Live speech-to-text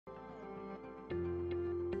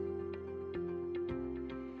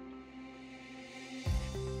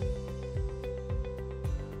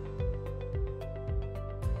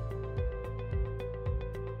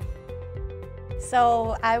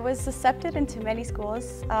So I was accepted into many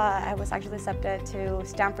schools. I was actually accepted to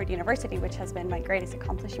Stanford University, which has been my greatest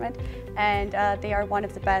accomplishment, and they are one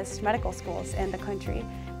of the best medical schools in the country.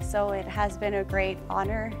 So it has been a great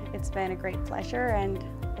honor, it's been a great pleasure, and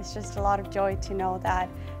it's just a lot of joy to know that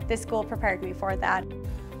this school prepared me for that.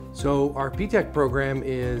 So our P-Tech program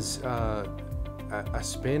is a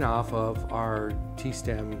spin-off of our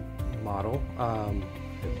T-STEM model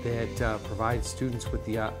that provides students with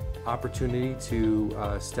the opportunity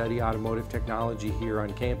to study automotive technology here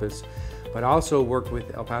on campus, but also work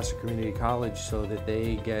with El Paso Community College so that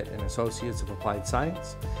they get an Associates of Applied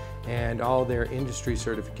Science and all their industry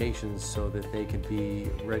certifications so that they can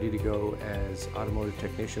be ready to go as automotive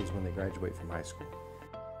technicians when they graduate from high school.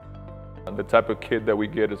 The type of kid that we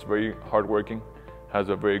get is very hardworking, has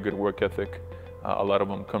a very good work ethic. A lot of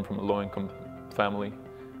them come from a low-income family,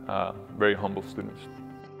 very humble students.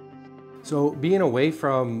 So being away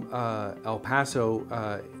from El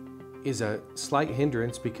Paso is a slight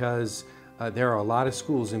hindrance because there are a lot of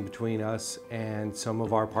schools in between us and some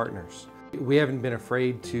of our partners. We haven't been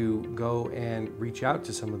afraid to go and reach out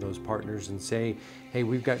to some of those partners and say, hey,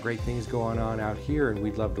 we've got great things going on out here and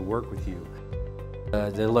we'd love to work with you.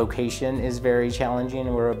 The location is very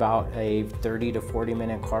challenging. We're about a 30 to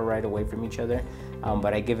 40-minute car ride away from each other,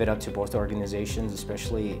 but I give it up to both organizations,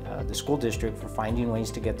 especially the school district, for finding ways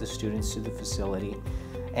to get the students to the facility,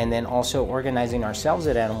 and then also organizing ourselves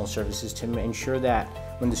at Animal Services to ensure that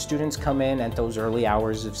when the students come in at those early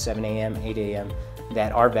hours of 7 a.m., 8 a.m.,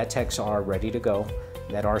 that our vet techs are ready to go,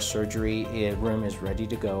 that our surgery room is ready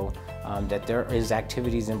to go, that there is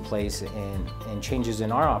activities in place and changes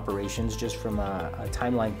in our operations just from a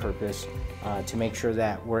timeline purpose to make sure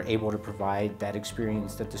that we're able to provide that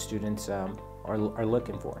experience that the students are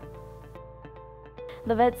looking for.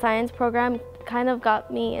 The vet science program kind of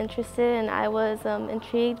got me interested, and I was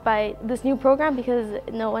intrigued by this new program because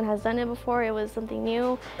no one has done it before. It was something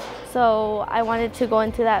new. So I wanted to go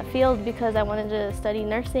into that field because I wanted to study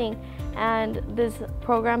nursing. And this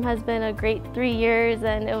program has been a great 3 years,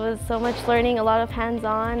 and it was so much learning, a lot of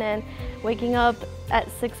hands-on, and waking up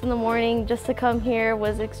at 6 in the morning just to come here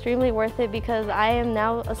was extremely worth it because I am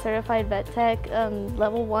now a certified vet tech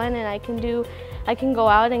level 1, and I can go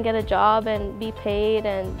out and get a job and be paid,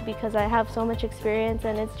 and because I have so much experience,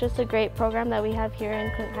 and it's just a great program that we have here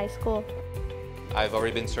in Clint High School. I've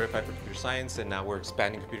already been certified for computer science, and now we're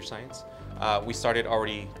expanding computer science. We started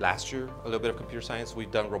already last year, a little bit of computer science. We've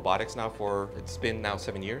done robotics now it's been now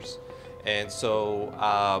 7 years. And so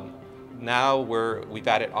now we've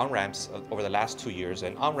added on-ramps over the last 2 years.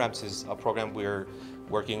 And on-ramps is a program we're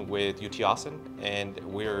working with UT Austin, and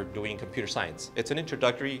we're doing computer science. It's an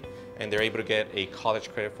introductory, and they're able to get a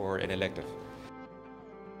college credit for an elective.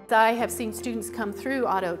 I have seen students come through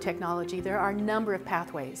auto technology. There are a number of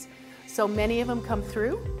pathways. So many of them come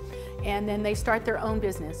through, and then they start their own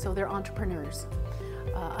business, so they're entrepreneurs.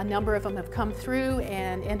 A number of them have come through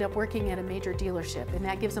and end up working at a major dealership, and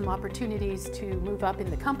that gives them opportunities to move up in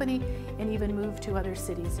the company and even move to other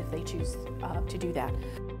cities if they choose to do that.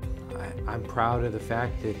 I'm proud of the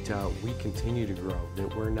fact that we continue to grow,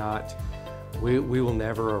 that we will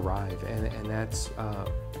never arrive, and that's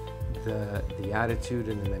the attitude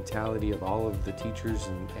and the mentality of all of the teachers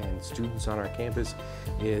and students on our campus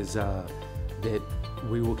is that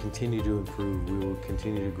we will continue to improve, we will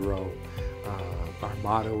continue to grow. Our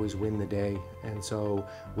motto is win the day, and so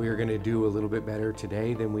we are going to do a little bit better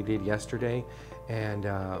today than we did yesterday, and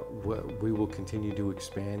we will continue to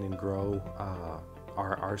expand and grow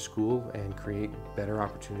our school and create better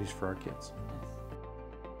opportunities for our kids.